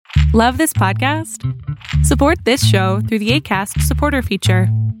Love this podcast? Support this show through the Acast supporter feature.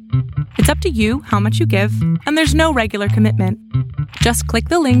 It's up to you how much you give, and there's no regular commitment. Just click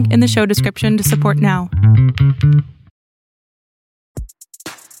the link in the show description to support now.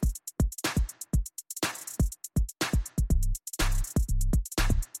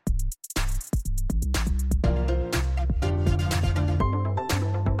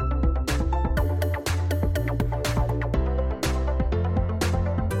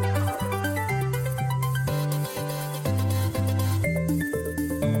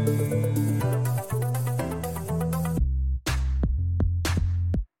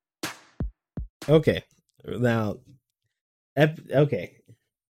 Okay, now, okay,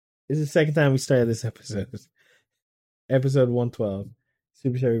 this is the second time we started this episode. Episode 112,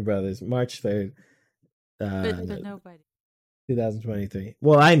 Super Sherry Brothers, March 3rd, But nobody. 2023.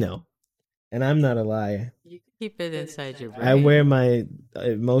 Well, I know, and I'm not a liar. You keep it inside your brain. I wear my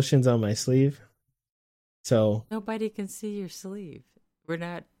emotions on my sleeve, so... Nobody can see your sleeve. We're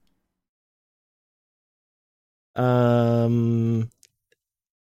not...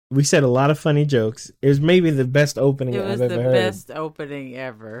 We said a lot of funny jokes. It was maybe the best opening I've ever heard. It was the best opening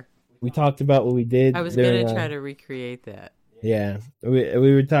ever. We talked about what we did. I was going to try to recreate that. Yeah. We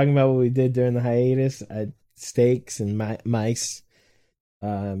were talking about what we did during the hiatus. Steaks and mice.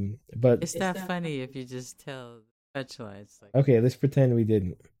 But it's not funny if you just tell punchlines. Okay, let's pretend we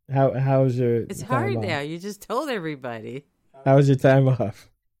didn't. How was your It's hard now. You just told everybody. How was your time off?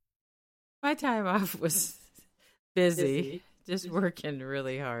 My time off was busy. Just working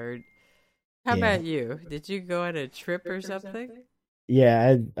really hard. How about you? Did you go on a trip or something?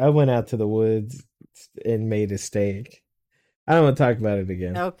 Yeah, I went out to the woods and made a steak. I don't want to talk about it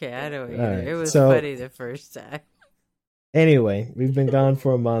again. Okay, I don't either. Right. It was funny the first time. Anyway, we've been gone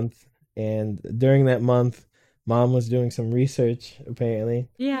for a month, and during that month, Mom was doing some research, apparently.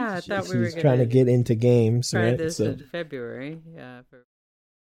 Yeah, I thought we were trying to get into games. Try right? this in February,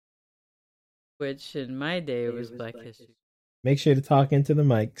 which in my day was Black History. Make sure to talk into the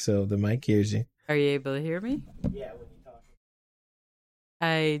mic so the mic hears you. Are you able to hear me? Yeah, when you talk.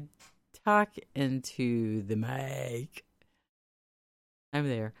 I talk into the mic. I'm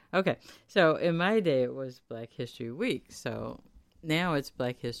there. Okay. So in my day, it was Black History Week. So now it's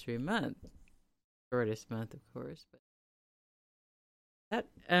Black History Month. Shortest month, of course. But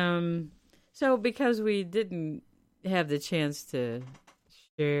so because we didn't have the chance to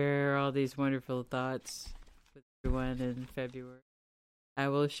share all these wonderful thoughts with everyone in February, I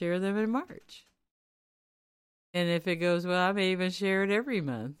will share them in March. And if it goes well, I may even share it every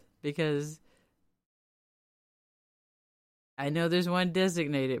month because I know there's one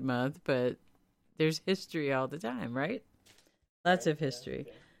designated month, but there's history all the time, right? Lots of history.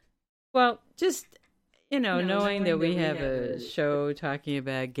 Well, just, knowing that we have a show talking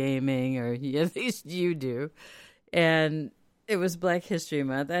about gaming, or at least you do, and it was Black History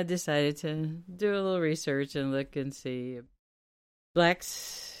Month, I decided to do a little research and look and see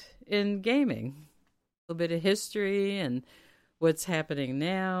blacks in gaming. A little bit of history and what's happening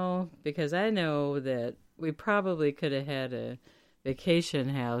now, because I know that we probably could have had a vacation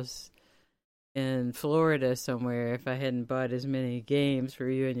house in Florida somewhere if I hadn't bought as many games for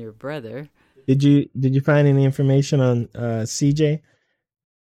you and your brother. Did you find any information on CJ?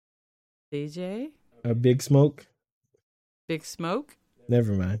 CJ? Big Smoke? Big Smoke?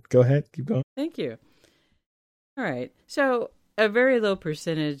 Never mind. Go ahead. Keep going. Thank you. All right. So a very low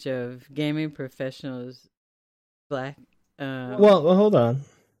percentage of gaming professionals black. Well, hold on.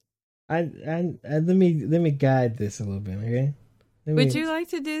 I let me guide this a little bit, okay? Would you like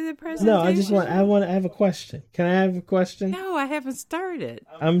to do the presentation? No, I have a question. Can I have a question? No, I haven't started.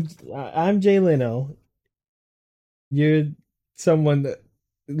 I'm Jay Leno. You're someone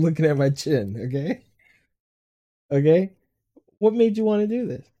looking at my chin, okay? Okay? What made you want to do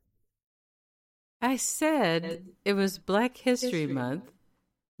this? I said it was Black History Month.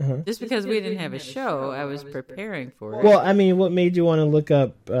 Just because we didn't have a show, I was preparing for it. Well, I mean, what made you want to look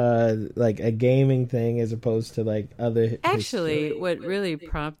up like a gaming thing as opposed to like other? Actually, history? what really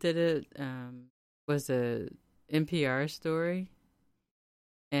prompted it was a NPR story,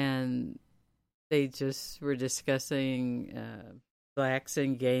 and they just were discussing blacks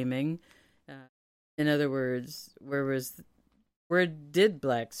in gaming. In other words, where did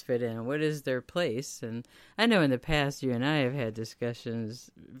blacks fit in? What is their place? And I know in the past you and I have had discussions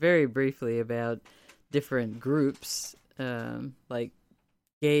very briefly about different groups, like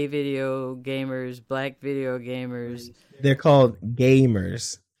gay video gamers, black video gamers. They're called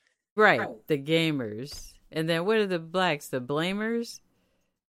gamers. Right, the gamers. And then what are the blacks? The blamers?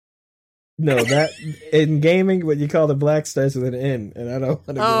 No, that in gaming, what you call the black starts with an N, and I don't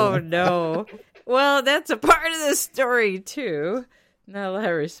want to. Oh no! Well, that's a part of the story too. Not a lot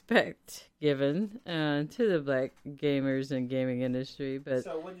of respect given to the black gamers and gaming industry. But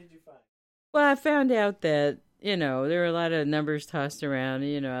so, what did you find? Well, I found out that there are a lot of numbers tossed around.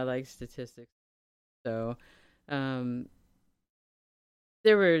 I like statistics, so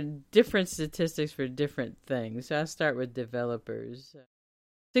there were different statistics for different things. So I'll start with developers.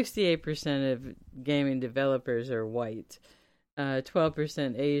 68% of gaming developers are white,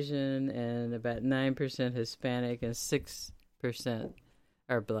 12% Asian, and about 9% Hispanic, and 6%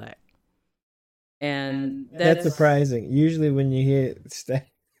 are black. And that's surprising. Usually when you hear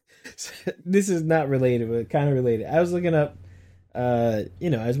this is not related, but kind of related. I was looking up, I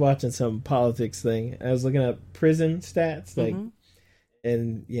was watching some politics thing. I was looking up prison stats, like,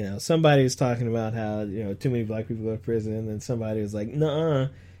 and somebody was talking about how too many black people go to prison, and somebody was like, "Nuh-uh,"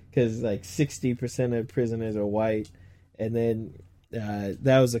 because like 60% of prisoners are white, and then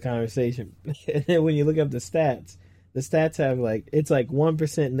that was the conversation. And then when you look up the stats have like it's like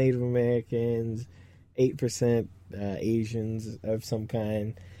 1% Native Americans, 8% Asians of some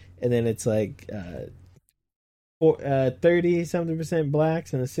kind, and then it's like 30-something%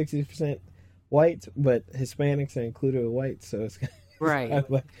 blacks and 60% whites, but Hispanics are included with whites, so it's right. Kind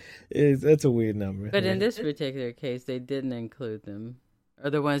of like, that's a weird number. But in this particular case, they didn't include them, or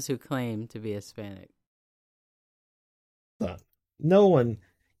the ones who claim to be Hispanic. No one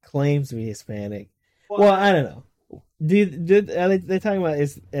claims to be Hispanic. Well, I don't know. They're talking about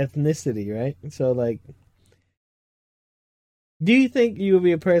ethnicity, right? So, like, do you think you would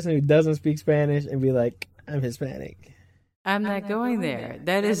be a person who doesn't speak Spanish and be like, I'm Hispanic? I'm not going there.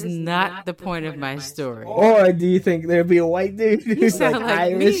 That is not the point of my story. Or do you think there'd be a white dude who's like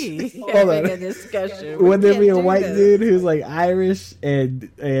Irish? Me having a discussion. Would there be a white dude who's like Irish and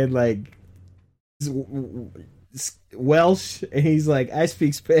like Welsh, and he's like, I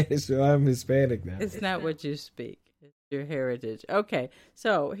speak Spanish, so I'm Hispanic now? It's not what you speak. It's your heritage. Okay,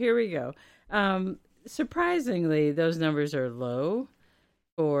 so here we go. Surprisingly, those numbers are low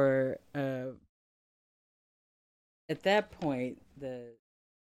for... At that point, the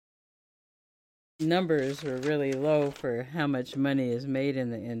numbers were really low for how much money is made in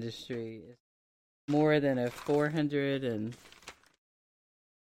the industry. It's more than a $445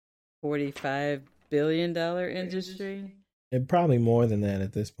 billion industry. And probably more than that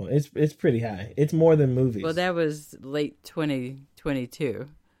at this point. It's pretty high. It's more than movies. Well, that was late 2022.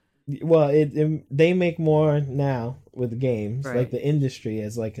 Well, they make more now with games. Right. Like the industry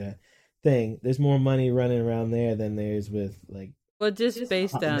as like a thing. There's more money running around there than there is with like. Well, just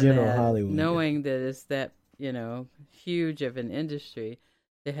based on general that, Hollywood, knowing that it's that huge of an industry,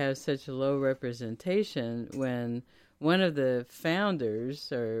 to have such low representation when one of the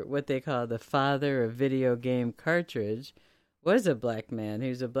founders, or what they call the father of video game cartridge, was a black man. He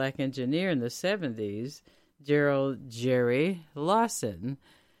was a black engineer in the 70s, Gerald Jerry Lawson.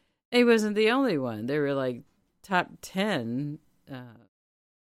 He wasn't the only one. There were like top 10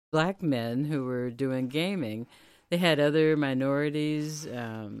 black men who were doing gaming. They had other minorities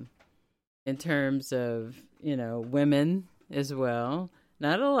in terms of, women as well.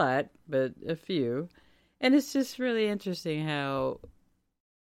 Not a lot, but a few. And it's just really interesting how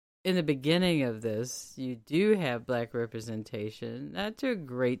in the beginning of this, you do have black representation, not to a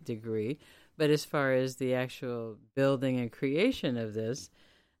great degree, but as far as the actual building and creation of this,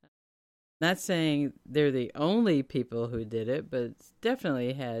 not saying they're the only people who did it, but it's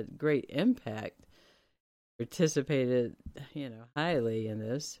definitely had great impact, participated, highly in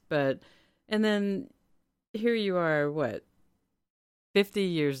this. And then here you are, 50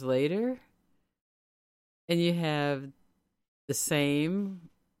 years later, and you have the same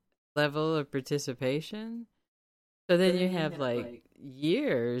level of participation. So then you have like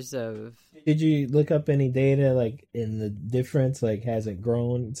years of... Did you look up any data like in the difference? Like, has it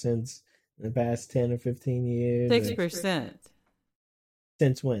grown since the past 10 or 15 years? 6%.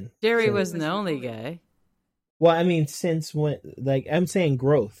 Since when? Jerry wasn't the only guy. Well, I mean, since when? Like, I'm saying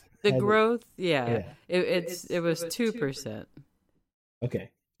growth. The growth, yeah. It was 2%. Okay.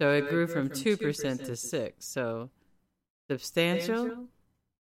 So it grew from 2% to 6%. So substantial,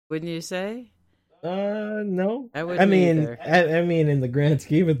 wouldn't you say? No. I mean, in the grand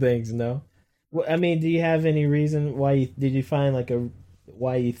scheme of things, no. I mean, do you have any reason did you find like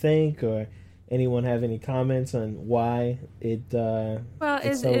why you think, or anyone have any comments on why it? Well,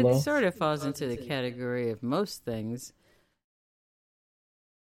 it's so low? It sort of falls into the category of most things.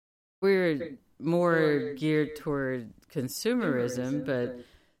 We're more geared toward consumerism, but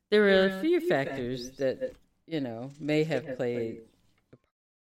there were a few factors that may have played.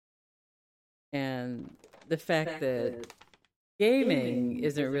 And the fact that gaming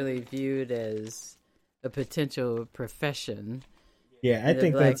isn't really viewed as a potential profession Yeah, I in the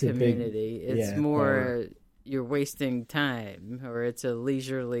think Black that's a community. big It's yeah more part. you're wasting time, or it's a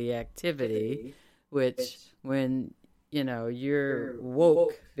leisurely activity, which when you're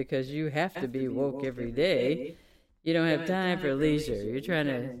woke because you have to be woke every day, you don't have time for leisure. You're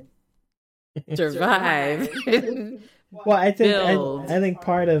trying to survive and Well, build. I think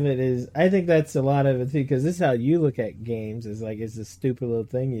part of it is I think that's a lot of it too because this is how you look at games is like it's a stupid little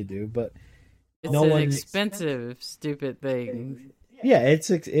thing you do, but It's no an one. expensive, stupid thing. Yeah, it's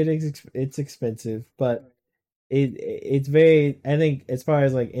expensive, but it's very. I think as far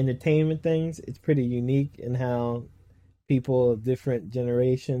as like entertainment things, it's pretty unique in how people of different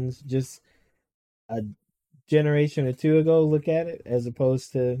generations, just a generation or two ago, look at it as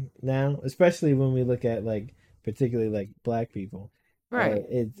opposed to now. Especially when we look at like particularly like black people, Right.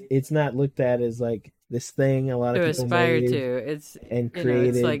 it's not looked at as like this thing a lot of To people aspire to. made It's and it's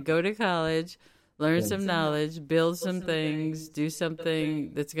created. like go to college, learn Yeah. some knowledge, build some things, do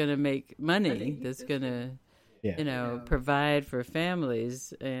something that's going to make money, that's going to, Yeah. provide for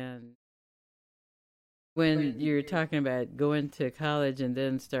families. And when you're talking about going to college and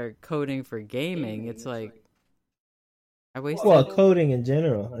then start coding for gaming, it's like I Well, wasted. coding in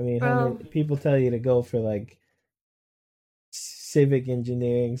general. I mean, how many Well, people tell you to go for like civic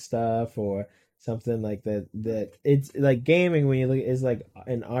engineering stuff or something like that? That it's like gaming when you look is like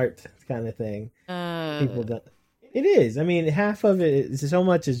an art kind of thing. People don't. It is. I mean, half of it is so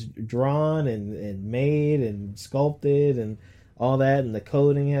much is drawn and made and sculpted and all that, and the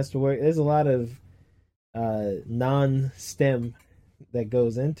coding has to work. There's a lot of non-STEM that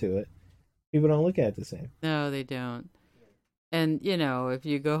goes into it. People don't look at it the same. no, they don't. And if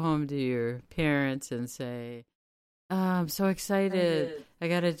you go home to your parents and say, "Oh, I'm so excited. I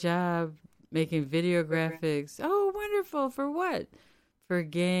got a job making video graphics." "Oh, wonderful. For what?" "For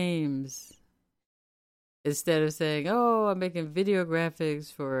games." Instead of saying, "Oh, I'm making video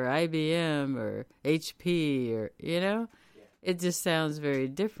graphics for IBM or HP," or, it just sounds very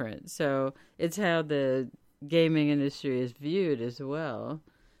different. So it's how the gaming industry is viewed as well.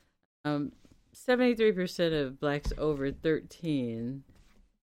 73% of blacks over 13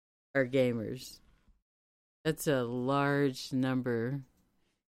 are gamers. That's a large number.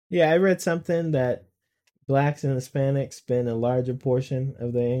 Yeah, I read something that blacks and Hispanics spend a larger portion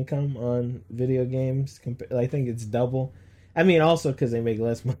of their income on video games. I think it's double. I mean, also because they make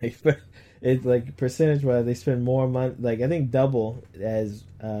less money, but it's like percentage wise, they spend more money. Like I think double as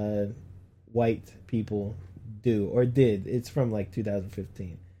white people do or did. It's from like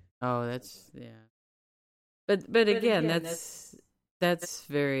 2015. Oh, that's yeah. But again, that's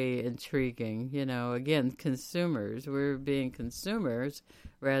very intriguing. Again, consumers. We're being consumers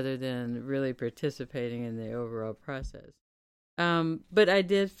rather than really participating in the overall process. But I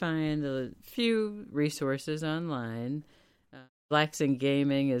did find a few resources online. Blacks in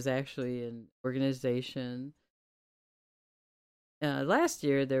Gaming is actually an organization. Last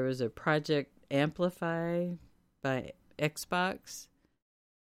year, there was a Project Amplify by Xbox.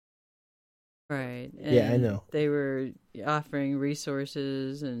 Right. Yeah, I And know. they were offering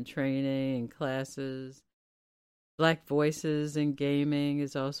resources and training and classes. Black Voices in Gaming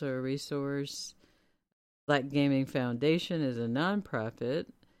is also a resource. Black Gaming Foundation is a nonprofit.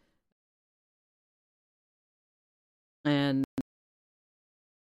 And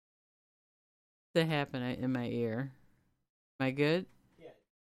that happened in my ear. Am I good? Yeah.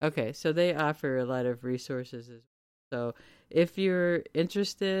 Okay, so they offer a lot of resources as well. So if you're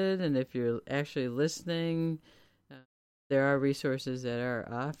interested and if you're actually listening, there are resources that are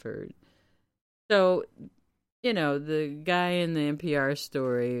offered. So, the guy in the NPR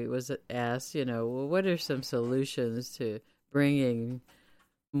story was asked, well, what are some solutions to bringing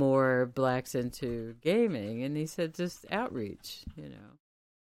more blacks into gaming? And he said just outreach,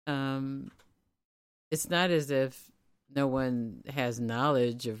 It's not as if no one has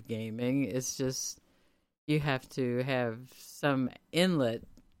knowledge of gaming. It's just you have to have some inlet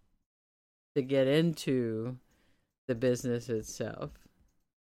to get into the business itself.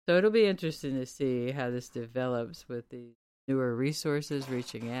 So it'll be interesting to see how this develops with the newer resources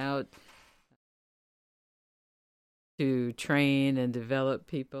reaching out to train and develop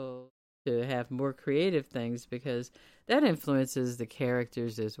people to have more creative things, because that influences the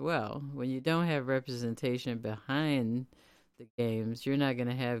characters as well. When you don't have representation behind the games, you're not going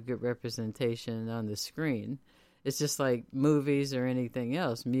to have good representation on the screen. It's just like movies or anything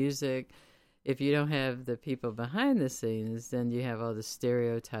else, music. If you don't have the people behind the scenes, then you have all the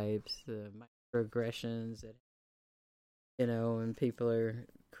stereotypes, the microaggressions, and people are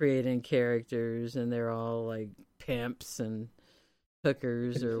creating characters, and they're all like pimps and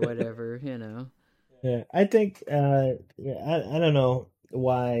hookers or whatever, Yeah, I think I don't know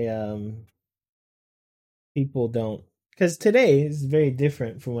why people don't, because today is very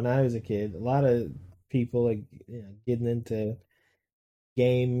different from when I was a kid. A lot of people like getting into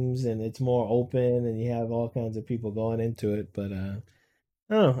games, and it's more open, and you have all kinds of people going into it. But I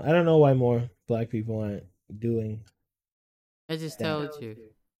don't know why more black people aren't doing I just that. told you.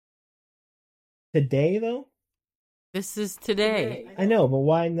 Today, though? This is today. I know, but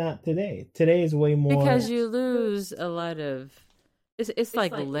why not today? Today is way more. Because you lose a lot of. It's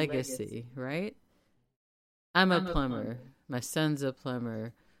like legacy, right? I'm a plumber. My son's a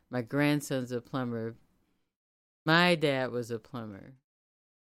plumber. My grandson's a plumber. My dad was a plumber.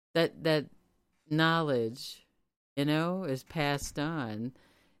 That knowledge, is passed on.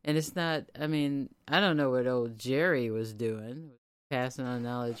 And it's not, I mean, I don't know what old Jerry was doing, passing on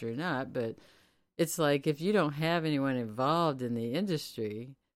knowledge or not, but it's like if you don't have anyone involved in the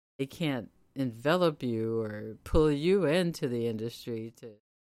industry, they can't envelop you or pull you into the industry to,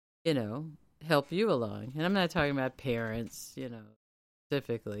 help you along. And I'm not talking about parents,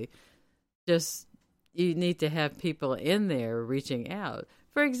 specifically. Just you need to have people in there reaching out.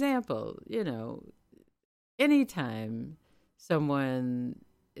 For example, anytime someone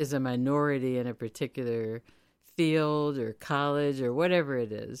is a minority in a particular field or college or whatever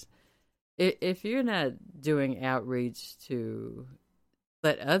it is, if you're not doing outreach to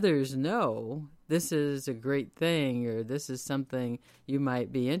let others know this is a great thing or this is something you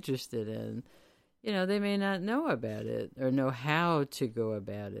might be interested in, they may not know about it or know how to go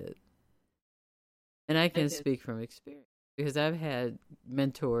about it. And I can speak from experience because I've had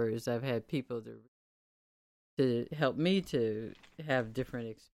mentors, I've had people to help me to have different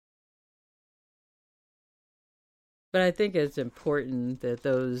experiences. But I think it's important that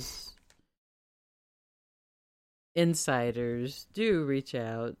those insiders do reach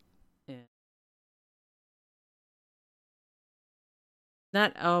out and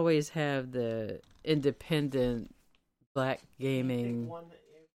not always have the independent black gaming.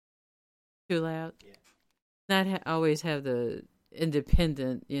 Too loud? Yeah. Not always have the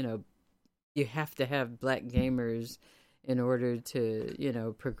independent, you have to have black gamers in order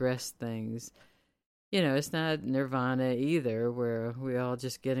to, progress things. It's not Nirvana either, where we're all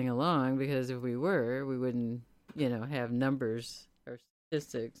just getting along, because if we were, we wouldn't, have numbers or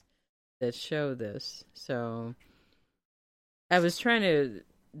statistics that show this. So I was trying to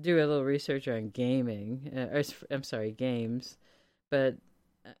do a little research on games, but,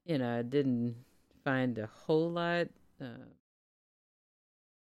 I didn't find a whole lot.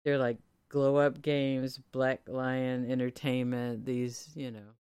 They're like Glow Up Games, Black Lion Entertainment, these,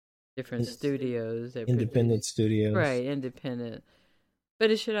 different studios. Independent studios. Right, independent.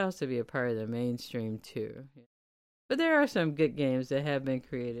 But it should also be a part of the mainstream, too. But there are some good games that have been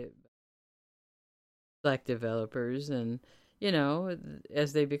created by black developers, and,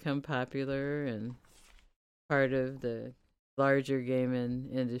 as they become popular and part of the larger gaming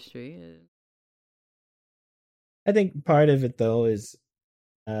industry. I think part of it, though, is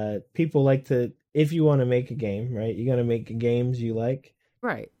people like to, if you want to make a game, right, you're going to make games you like.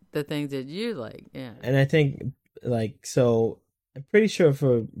 Right. The things that you like, yeah. And I think, so I'm pretty sure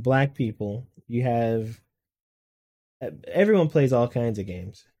for black people, you have, everyone plays all kinds of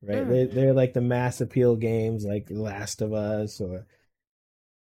games, right? They're like the mass appeal games like Last of Us or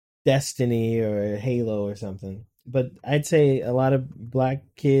Destiny or Halo or something. But I'd say a lot of black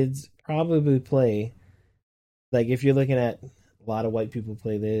kids probably play, like if you're looking at a lot of white people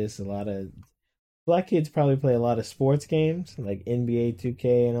play this, a lot of black kids probably play a lot of sports games like NBA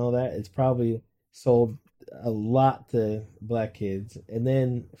 2K and all that. It's probably sold a lot to black kids. And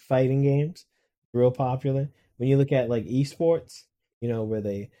then fighting games, real popular. When you look at like esports, where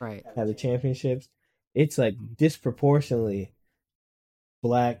they have the championships, it's like disproportionately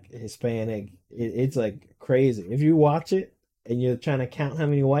black, Hispanic. It's like crazy. If you watch it and you're trying to count how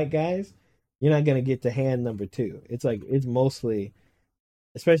many white guys, you're not going to get to hand number 2. It's like, it's mostly,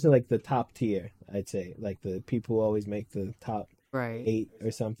 especially like the top tier, I'd say, like the people who always make the top 8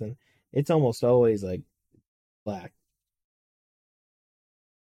 or something. It's almost always like black.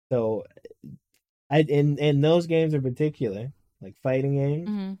 So in those games in particular, like fighting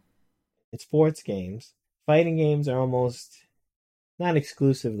games, and sports games, fighting games are almost, not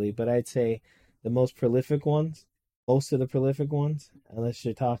exclusively, but I'd say the most prolific ones, most of the prolific ones, unless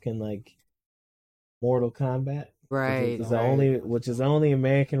you're talking like Mortal Kombat, which is the only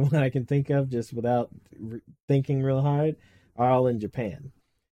American one I can think of, just without thinking real hard, are all in Japan.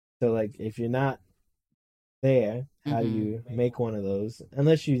 So like, if you're not there, how you make one of those,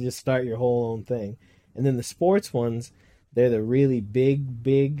 unless you just start your whole own thing. And then the sports ones, they're the really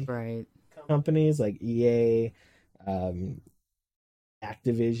big Right. companies like EA,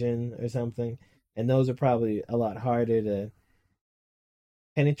 Activision or something, and those are probably a lot harder to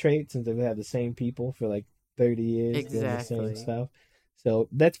penetrate since they have the same people for like 30 years doing the same stuff. So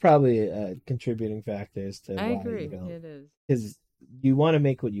that's probably a contributing factor as to I why agree. you don't. It is. Because you want to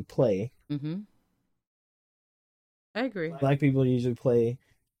make what you play. Mm-hmm. I agree. Black people usually play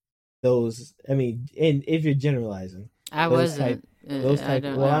those. I mean, and if you're generalizing, I wasn't. Those type.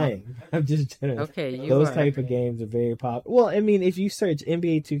 I'm just generalizing. Okay, those type of games are very popular. Well, I mean, if you search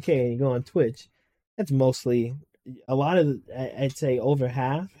NBA 2K and you go on Twitch, that's mostly a lot of. I'd say over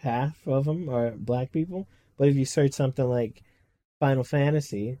half of them are black people. But if you search something like Final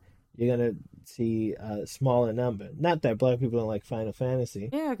Fantasy, you're gonna see a smaller number. Not that black people don't like Final Fantasy.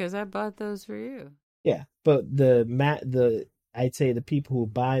 Yeah, because I bought those for you. Yeah, but I'd say the people who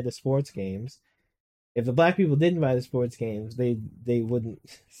buy the sports games, if the black people didn't buy the sports games, they wouldn't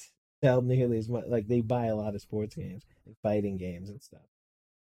sell nearly as much. Like they buy a lot of sports games and fighting games and stuff.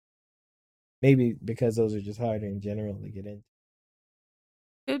 Maybe because those are just harder in general to get into.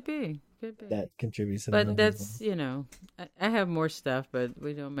 Could be. That contributes to but that's well. I have more stuff, but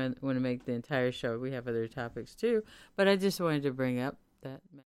we don't want to make the entire show. We have other topics too, but I just wanted to bring up that.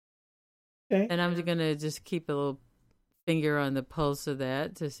 Okay. And I'm going to just keep a little finger on the pulse of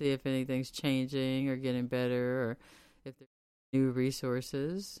that to see if anything's changing or getting better or if there's new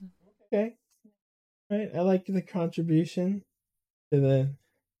resources. Okay. All right. I like the contribution to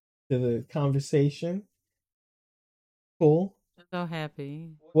the conversation. Cool. I'm so happy.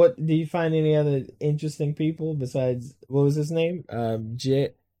 What do you find any other interesting people besides what was his name?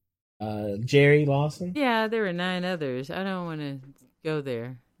 Jerry Lawson? Yeah, there were 9 others. I don't want to go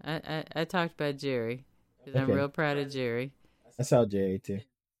there. I talked about Jerry because I'm real proud of Jerry. I saw Jerry too.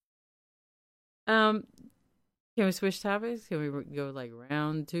 Can we switch topics? Can we go like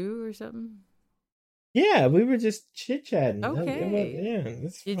round 2 or something? Yeah, we were just chit chatting.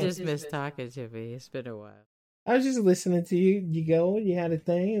 Okay. You just missed talking to me. It's been a while. I was just listening to you. You had a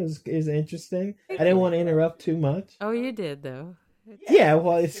thing. It was interesting. I didn't want to interrupt too much. Oh, you did though. Yeah,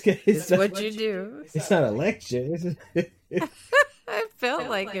 well, it's what you do. It's not a lecture. I felt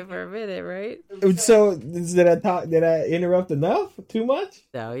like it for a minute, right? So did I interrupt enough? Too much?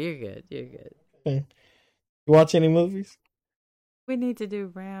 No, you're good. You're good. Okay. You watch any movies? We need to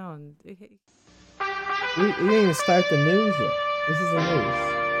do round. We didn't even start the news yet. This is the news.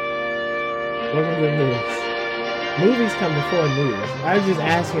 Welcome to the news. Movies come before news. I was just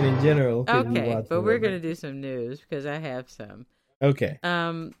asking in general. Okay, but we're going to do some news because I have some. Okay.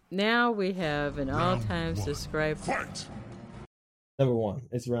 Now we have an all-time subscriber. Number 1.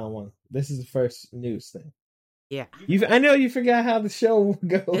 It's round 1. This is the first news thing. Yeah. I know you forgot how the show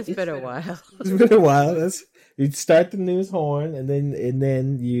goes. It's been a while. It's been a while. You start the news horn and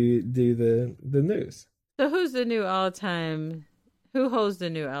then you do the news. So who holds the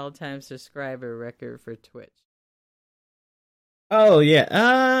new all-time subscriber record for Twitch? Oh yeah.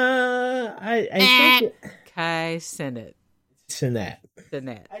 I think Kai Cenat.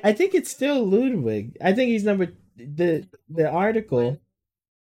 I think it's still Ludwig. I think he's the article.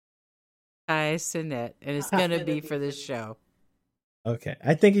 Kai Cenat, and it's gonna be for this show. Okay,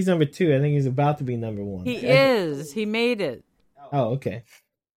 I think he's number 2. I think he's about to be number 1. He is. He made it. Oh, okay.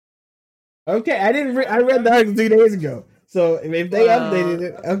 Okay, I read the article 2 days ago. So if they updated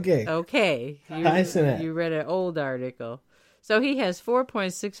it, okay. Okay. You read an old article. So he has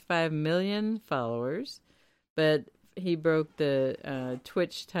 4.65 million followers, but he broke the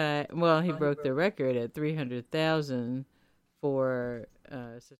Twitch time. Well, he broke the record at 300,000 for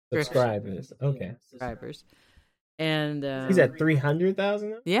subscribers. Okay, subscribers, and he's at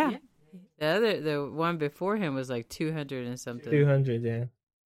 300,000. Yeah, the one before him was like 200 and something. 200, yeah.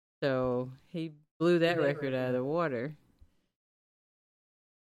 So he blew that record out of the water.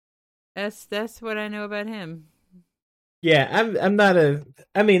 That's what I know about him. Yeah, I'm not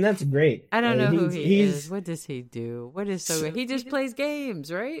I mean, that's great. I don't know who he is. What does he do? What is so great? He just plays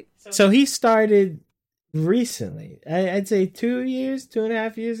games, right? So he started recently. I'd say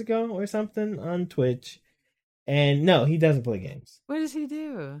 2.5 years ago or something on Twitch. And no, he doesn't play games. What does he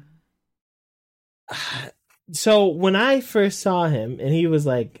do? So when I first saw him, and he was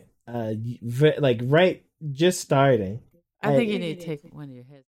like right just starting. I think you need to take one of your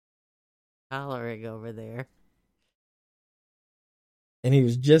heads collaring over there. And he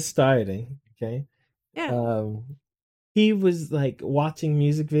was just starting, okay? Yeah. He was like watching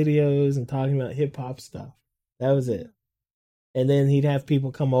music videos and talking about hip hop stuff. That was it. and then he'd have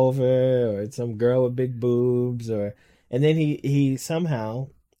people come over, or some girl with big boobs, and then he somehow,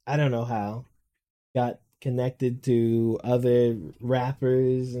 I don't know how, got connected to other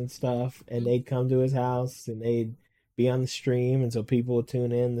rappers and stuff, and they'd come to his house and they'd be on the stream, and so people would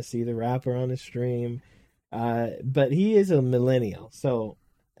tune in to see the rapper on the stream. But he is a millennial, so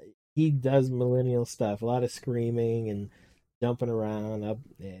he does millennial stuff, a lot of screaming and jumping around up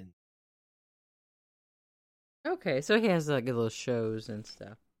and Okay, so he has like little shows and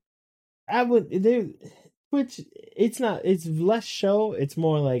stuff. I would there Twitch. It's less show. It's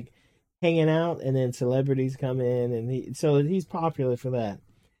more like hanging out, and then celebrities come in, and he's popular for that.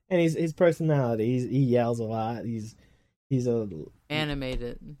 And his personality. He yells a lot. He's a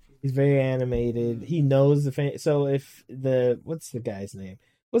Animated. He's very animated. He knows the fan. So if what's the guy's name?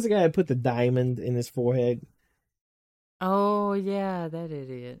 What's the guy that put the diamond in his forehead? Oh yeah, that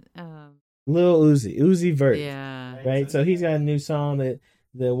idiot. Lil Uzi Vert. Yeah. Right. So he's got a new song that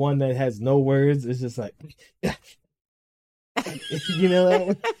the one that has no words is just like, you know that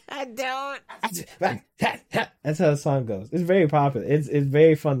one? I don't. That's how the song goes. It's very popular. It's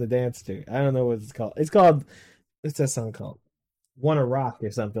very fun to dance to. I don't know what it's called. What's that song called? Wanna Rock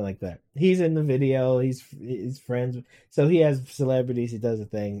or something like that. He's in the video. He's friends. So he has celebrities. He does a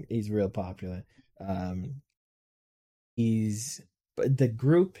thing. He's real popular. But the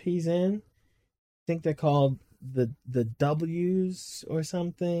group he's in, I think they're called the W's or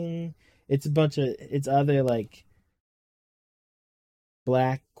something. It's other like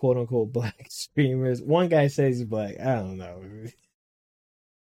black, quote unquote black streamers. One guy says he's black. I don't know.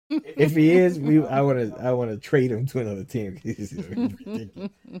 If he is, I want to trade him to another team.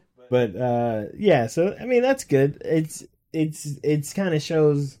 But yeah. So I mean, that's good. It's kind of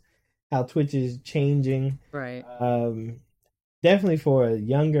shows how Twitch is changing. Right. Definitely for a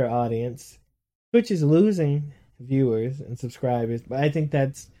younger audience, Twitch is losing viewers and subscribers, but I think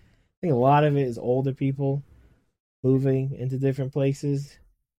a lot of it is older people moving into different places.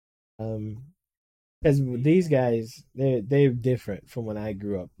 Because these guys, they're different from when I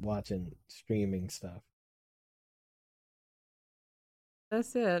grew up watching streaming stuff.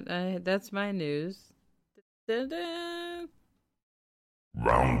 That's it. That's my news. Da-da.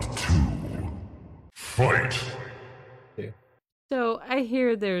 Round 2. Fight. So I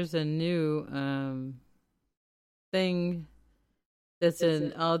hear there's a new thing that's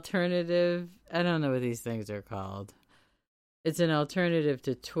an alternative. I don't know what these things are called. It's an alternative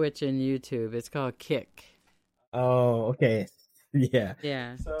to Twitch and YouTube. It's called Kick. Oh, okay. Yeah.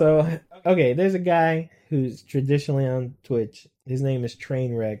 Yeah. So, okay, there's a guy who's traditionally on Twitch. His name is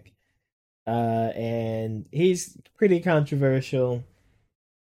Trainwreck. And he's pretty controversial.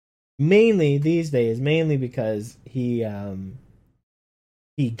 Mainly these days, because he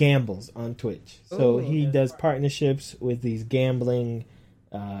gambles on Twitch. So he does partnerships with these gambling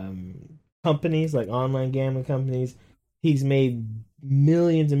companies, like online gambling companies. He's made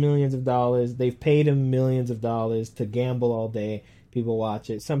millions and millions of dollars. They've paid him millions of dollars to gamble all day. People watch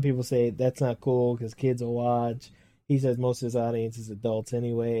it. Some people say that's not cool because kids will watch. He says most of his audience is adults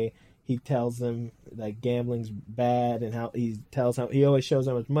anyway. He tells them like gambling's bad, and he always shows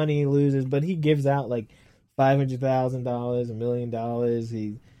how much money he loses, but he gives out like $500,000, $1 million.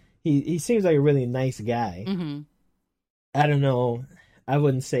 He seems like a really nice guy. Mm-hmm. I don't know. I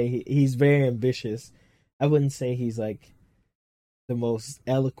wouldn't say he's very ambitious. I wouldn't say he's like the most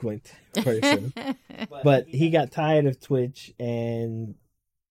eloquent person, but he got tired of Twitch, and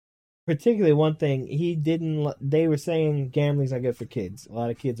particularly one thing they were saying gambling's not good for kids. A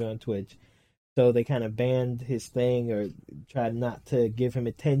lot of kids are on Twitch. So they kind of banned his thing or tried not to give him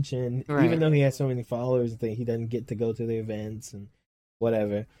attention. Right. Even though he has so many followers and things, he doesn't get to go to the events and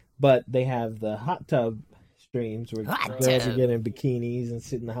whatever. But they have the hot tub streams where girls are getting bikinis and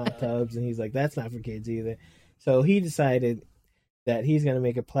sit in the hot tubs, and he's like, that's not for kids either. So he decided that he's going to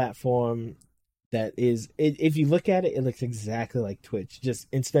make a platform that is, if you look at it, it looks exactly like Twitch. Just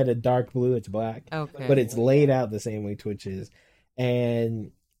instead of dark blue, it's black. Okay. But it's laid out the same way Twitch is.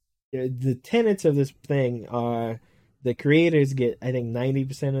 And the tenets of this thing are the creators get, I think,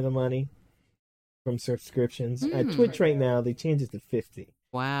 90% of the money from subscriptions. At Twitch right now, they changed it to 50.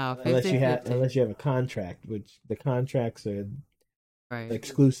 Wow, 50, unless you have a contract, which the contracts are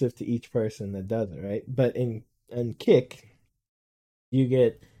exclusive to each person that does it, right? But in Kick, you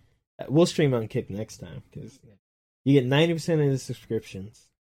get, we'll stream on Kick next time because you get 90% of the subscriptions.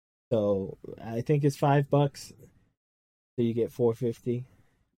 So I think it's $5, so you get $4.50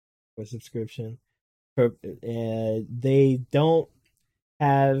 for subscription. They don't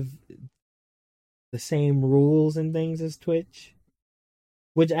have the same rules and things as Twitch.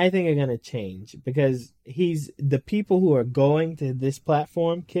 which I think are going to change because the people who are going to this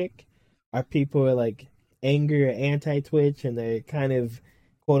platform, Kick, are people who are like angry or anti-Twitch, and they're kind of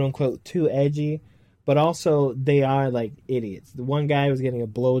quote unquote too edgy, but also they are like idiots. The one guy was getting a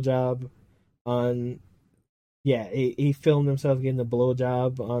blowjob on, he filmed himself getting a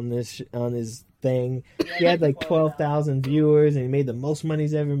blowjob on his thing. He had like 12,000 viewers, and he made the most money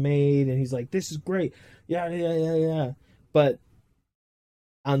he's ever made, and he's like, "This is great." Yeah. But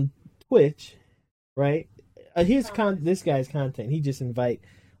on Twitch, right? This guy's content. He just invite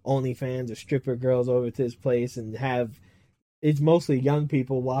OnlyFans or stripper girls over to his place and it's mostly young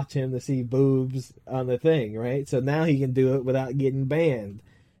people watch him to see boobs on the thing, right? So now he can do it without getting banned.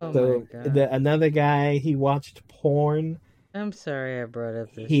 Oh So my God. another guy, he watched porn. I'm sorry I brought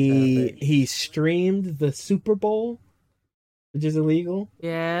up this topic. He streamed the Super Bowl, which is illegal.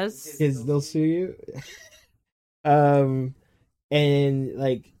 Yes. Because they'll sue you. And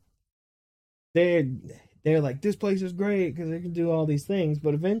like they're like, this place is great because they can do all these things,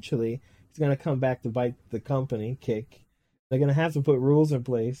 but eventually it's gonna come back to bite the company, Kick. They're gonna have to put rules in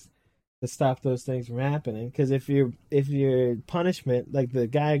place to stop those things from happening. Because if your punishment, like the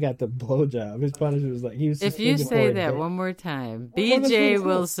guy got the blowjob, his punishment was like he was. If you suspended say for a that day. one more time, Well, that's what BJ it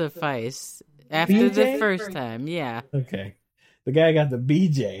will says. suffice. After BJ? the first time, yeah. Okay, the guy got the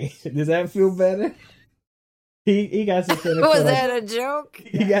BJ. Does that feel better? He got suspended. Was for like, that a joke?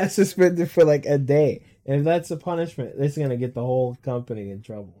 He got suspended for like a day, and if that's a punishment, it's gonna get the whole company in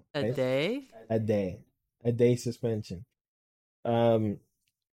trouble. A right? day? A day suspension.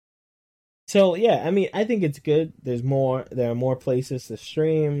 So yeah, I mean, I think it's good. There are more places to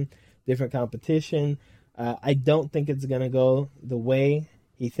stream, different competition. I don't think it's gonna go the way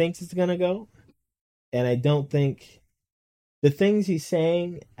he thinks it's gonna go, and I don't think the things he's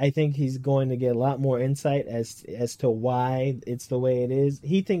saying. I think he's going to get a lot more insight as to why it's the way it is.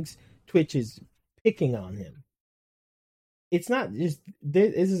 He thinks Twitch is picking on him. It's not just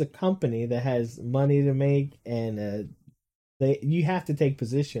this is a company that has money to make, and you have to take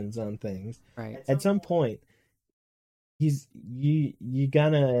positions on things. Right. At some point, you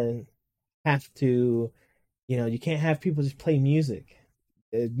gonna have to, you can't have people just play music.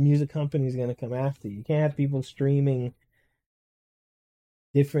 The music company's gonna come after you. You can't have people streaming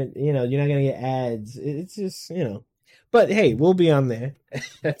different. You're not gonna get ads. It's just But hey, we'll be on there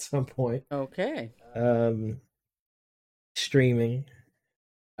at some point. Okay. Streaming.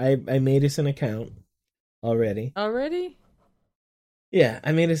 I made us an account already. Already? Yeah,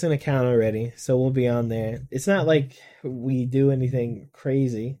 I made us an account already, so we'll be on there. It's not like we do anything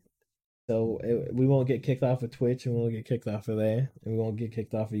crazy, so we won't get kicked off of Twitch, and we won't get kicked off of there, and we won't get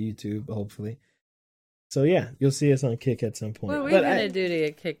kicked off of YouTube, hopefully. So yeah, you'll see us on Kick at some point. What are we going to do to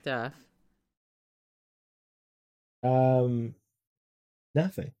get kicked off?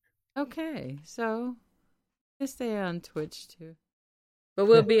 Nothing. Okay, so we'll stay on Twitch too. But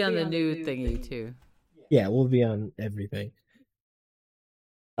we'll be on the new thingy too. Yeah, we'll be on everything.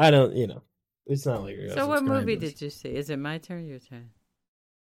 I don't, it's not like So what movie did you see? Is it my turn or your turn?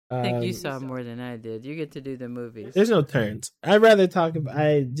 I think you saw more than I did. You get to do the movies. There's no turns. I'd rather talk about.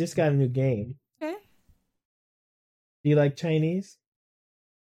 I just got a new game. Okay. Do you like Chinese?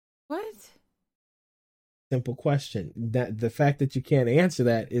 What? Simple question. That the fact that you can't answer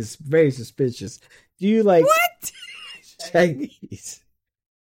that is very suspicious. Do you like What? Chinese?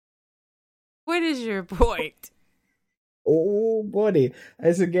 What is your point? Oh, buddy,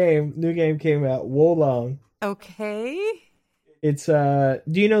 it's a game. New game came out. Wolong. Okay. It's Do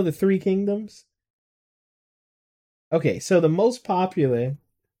you know the Three Kingdoms? Okay, so the most popular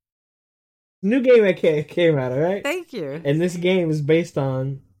new game that came out. All right. Thank you. And this game is based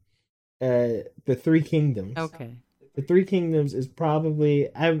on the Three Kingdoms. Okay. The Three Kingdoms is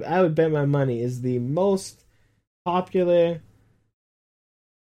probably I would bet my money is the most popular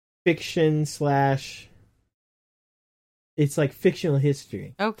fiction / it's like fictional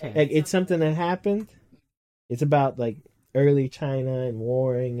history. Okay. Like it's something that happened. It's about like early China and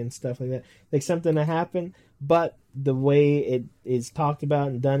warring and stuff like that. Like something that happened, but the way it is talked about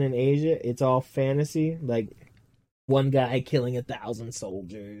and done in Asia, it's all fantasy. Like one guy killing 1,000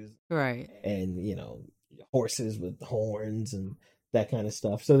 soldiers, Right. and horses with horns and that kind of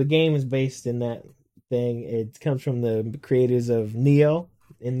stuff. So the game is based in that thing. It comes from the creators of Neo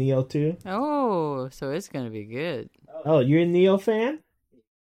and Neo 2. Oh, so it's going to be good. Oh, you're a Neo fan?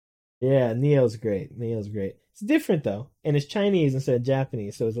 Yeah, Neo's great. It's different though, and it's Chinese instead of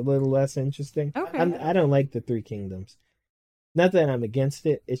Japanese, so it's a little less interesting. Okay. I don't like the Three Kingdoms. Not that I'm against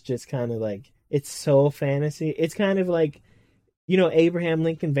it. It's just kind of like it's so fantasy. It's kind of like Abraham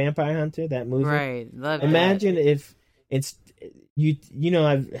Lincoln Vampire Hunter, that movie. Right. Love Imagine if it's you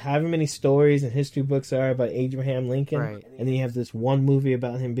know however many stories and history books there are about Abraham Lincoln, Right. and then you have this one movie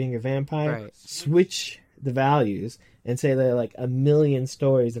about him being a vampire. Right. Switch the values and say there are like a million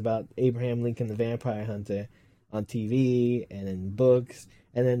stories about Abraham Lincoln the vampire hunter on TV and in books,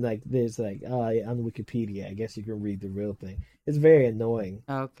 and then like there's like on Wikipedia, I guess you can read the real thing. It's very annoying.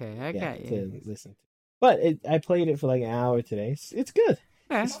 Okay, I got you. To listen to. But I played it for like an hour today. It's good.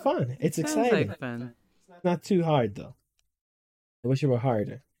 Okay. It's fun. It's Sounds exciting. like fun. Not too hard though. I wish it were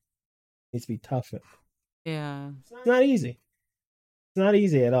harder. It needs to be tougher. Yeah. It's not easy. It's not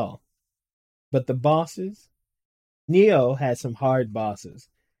easy at all. But the bosses, Neo has some hard bosses.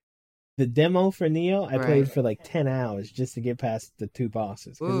 The demo for Neo, I played for like 10 hours just to get past the 2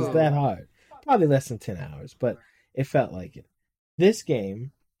 bosses because it's that hard. Probably less than 10 hours, but it felt like it. This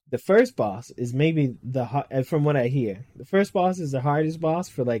game, the first boss is maybe from what I hear, the first boss is the hardest boss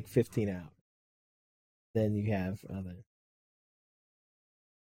for like 15 hours. Then you have other.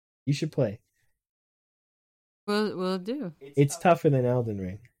 You should play. We'll do. It's tougher than Elden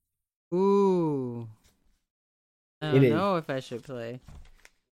Ring. Ooh. I don't know if I should play.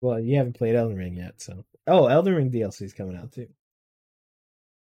 Well, you haven't played Elden Ring yet, so. Oh, Elden Ring DLC is coming out too.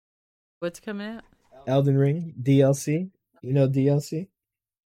 What's coming out? Elden Ring DLC. You know DLC?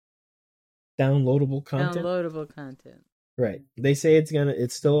 Downloadable content. Downloadable content. Right. They say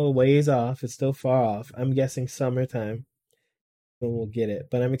it's still a ways off. It's still far off. I'm guessing summertime when we'll get it.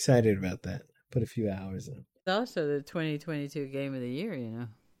 But I'm excited about that. Put a few hours in. It's also the 2022 game of the year, you know.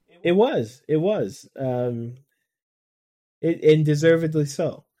 It was. And deservedly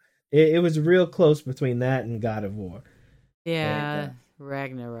so. It was real close between that and God of War. Yeah,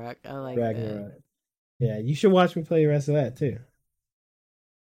 Ragnarok. I like Ragnarok. Yeah, you should watch me play the rest of that too.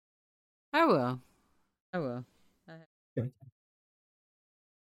 I will. Okay.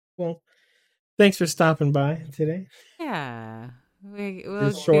 Well, thanks for stopping by today. Yeah.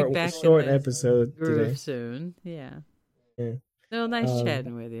 We'll short, get back short in the episode groove today. soon. Yeah. Yeah. So nice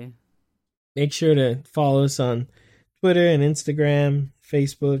chatting with you. Make sure to follow us on Twitter and Instagram,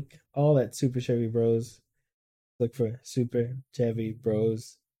 Facebook, all at Super Chevy Bros. Look for Super Chevy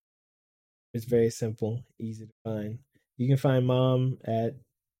Bros. It's very simple, easy to find. You can find Mom at,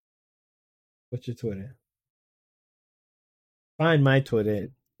 what's your Twitter? Find my Twitter.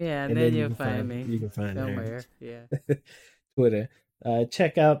 Yeah, and then you'll find me. You can find somewhere. Her. Yeah. Twitter.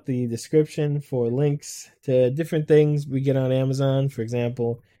 Check out the description for links to different things we get on Amazon. For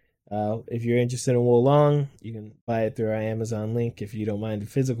example, if you're interested in Wolong, you can buy it through our Amazon link if you don't mind a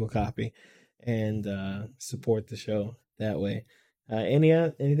physical copy, and support the show that way.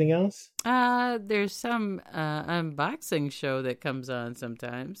 Anything else? There's some unboxing show that comes on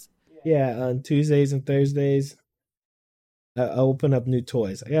sometimes. Yeah, on Tuesdays and Thursdays, I open up new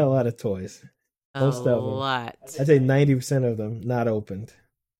toys. I got a lot of toys. Most of them. A lot. I'd say 90% of them not opened.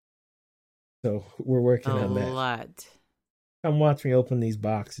 So we're working on that. A lot. Come watch me open these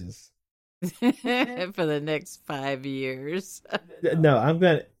boxes. For the next 5 years. No,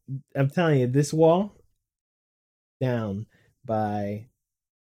 I'm telling you, this wall down by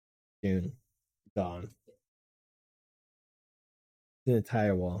June. Gone. The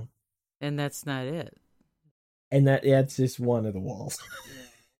entire wall. And that's not it. And that's just one of the walls.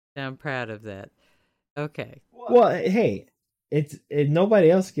 I'm proud of that. Okay. Well, hey, nobody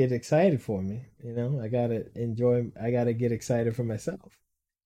else gets excited for me. You know, I gotta get excited for myself.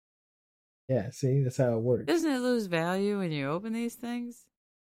 Yeah, see, that's how it works. Doesn't it lose value when you open these things?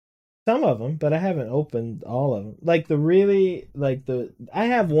 Some of them, but I haven't opened all of them. I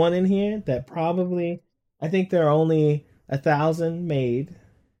have one in here that probably, I think there are only 1,000 made,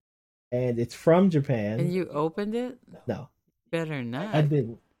 and it's from Japan. And you opened it? No. Better not. I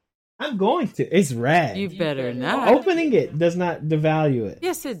didn't. I'm going to. It's rad. You better not. Opening it does not devalue it.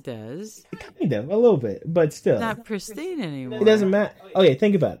 Yes, it does. Kind of, a little bit, but still. It's not pristine anymore. It doesn't matter. Okay,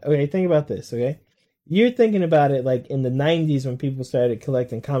 think about it. Okay, think about this, okay? You're thinking about it like in the 90s when people started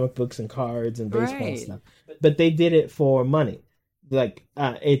collecting comic books and cards and baseball Right. stuff. But they did it for money. Like,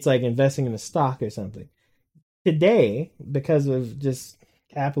 it's like investing in a stock or something. Today, because of just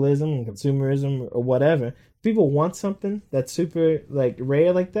capitalism and consumerism or whatever, people want something that's super like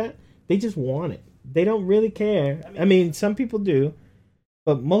rare like that. They just want it. They don't really care. I mean, some people do,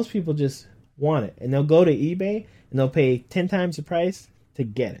 but most people just want it. And they'll go to eBay and they'll pay 10 times the price to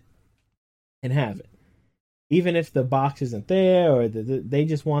get it and have it. Even if the box isn't there or they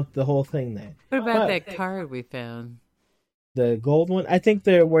just want the whole thing there. What about that card we found? The gold one? I think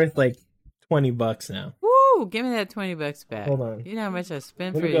they're worth like $20 now. Woo! Give me that $20 back. Hold on. You know how much I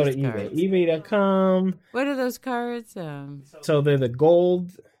spent Let for me go to these eBay. cards. eBay.com. What are those cards? So they're the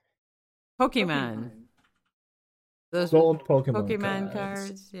gold. Pokemon. Those Gold Pokemon Pokemon cards.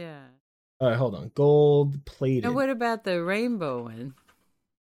 cards, yeah. All right, hold on. Gold plated. And what about the rainbow one?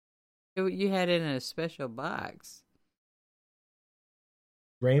 You had it in a special box.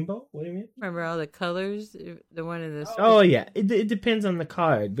 Rainbow? What do you mean? Remember all the colors? The one in the Oh yeah, it depends on the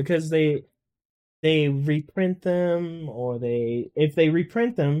card because they reprint them, or if they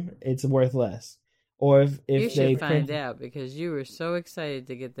reprint them, it's worth less. Or if you they should find print, out because you were so excited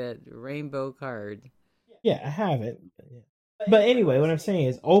to get that rainbow card. yeah, I have it. But anyway, what I'm saying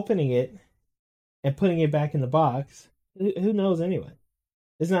is opening it and putting it back in the box. Who knows anyway?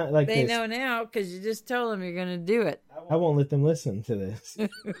 It's not like They this. know now because you just told them you're going to do it. I won't let them listen to this.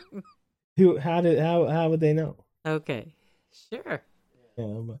 How would they know? Okay, sure.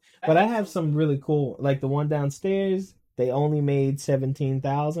 Yeah, but I have some really cool, like the one downstairs. They only made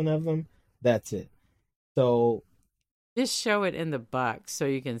 17,000 of them. That's it. So Just show it in the box so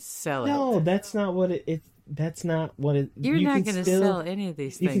you can sell it. no, that's not what it. That's not what it. You're you not can going to still- sell any of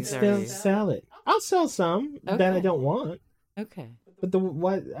these You can things, are still you? sell it. I'll sell some that I Okay. don't want, Okay. but the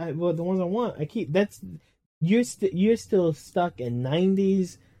ones I want, I keep. That's you're still stuck in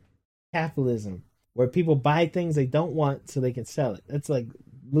 90s capitalism where people buy things they don't want so they can sell it. That's like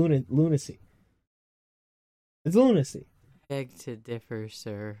lunacy. It's lunacy. Beg to differ,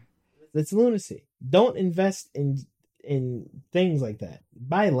 sir. That's lunacy. Don't invest in things like that.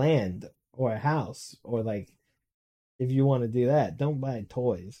 Buy land or a house, or like if you want to do that, don't buy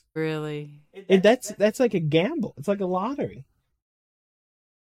toys. Really? That's like a gamble. It's like a lottery.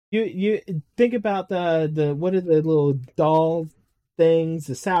 You think about the what are the little doll things,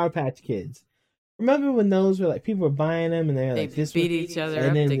 the Sour Patch Kids. Remember when those were like people were buying them and they're They like this beat one- each other and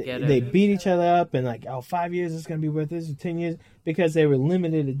up then to get they them. beat each other up and like 5 years it's gonna be worth this, or 10 years, because they were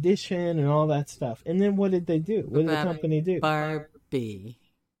limited edition and all that stuff. And then what did they do? What did the About company do? Barbie.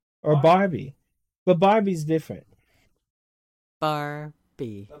 Or Barbie, but Barbie's different.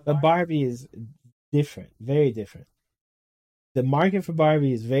 Barbie. But Barbie is different, very different. The market for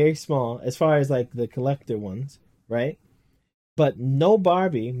Barbie is very small as far as like the collector ones, right? But no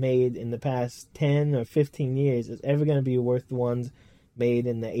Barbie made in the past 10 or 15 years is ever going to be worth the ones made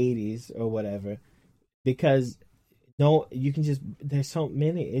in the 80s or whatever, because no, you can just, there's so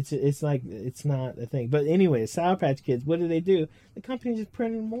many. It's like, it's not a thing. But anyway, Sour Patch Kids, what do? The company just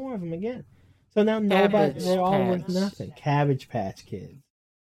printed more of them again. So now nobody, Cabbage they're all worth Patch. nothing. Cabbage Patch Kids.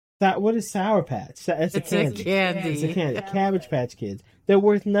 What is Sour Patch? It's a It's candy. a candy. It's a candy. Cabbage Patch Kids. They're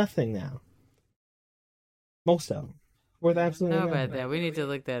worth nothing now. Most of them. Worth absolutely Know nothing. about that. We need to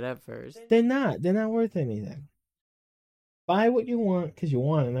look that up first. They're not. They're not worth anything. Buy what you want because you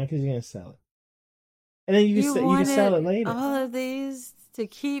want it, not because you're going to sell it. And then you can sell it later. All of these to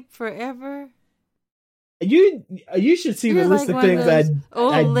keep forever? You should see You're the list like of one things those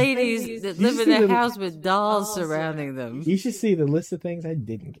old ladies that you live should in see a the- house with dolls surrounding them. You should see the list of things I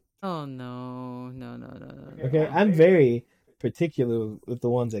didn't get. Oh, no. Okay, I'm very particular with the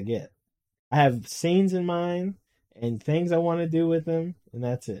ones I get. I have scenes in mind and things I want to do with them, and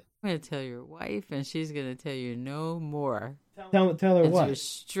that's it. I'm going to tell your wife, and she's going to tell you no more. Tell her And what.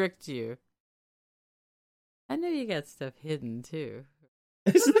 restrict you. I know you got stuff hidden, too.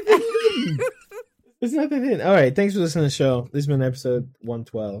 There's nothing in. All right, thanks for listening to the show. This has been episode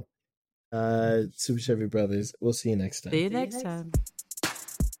 112. Super Chevy Brothers. We'll see you next time. See you next time.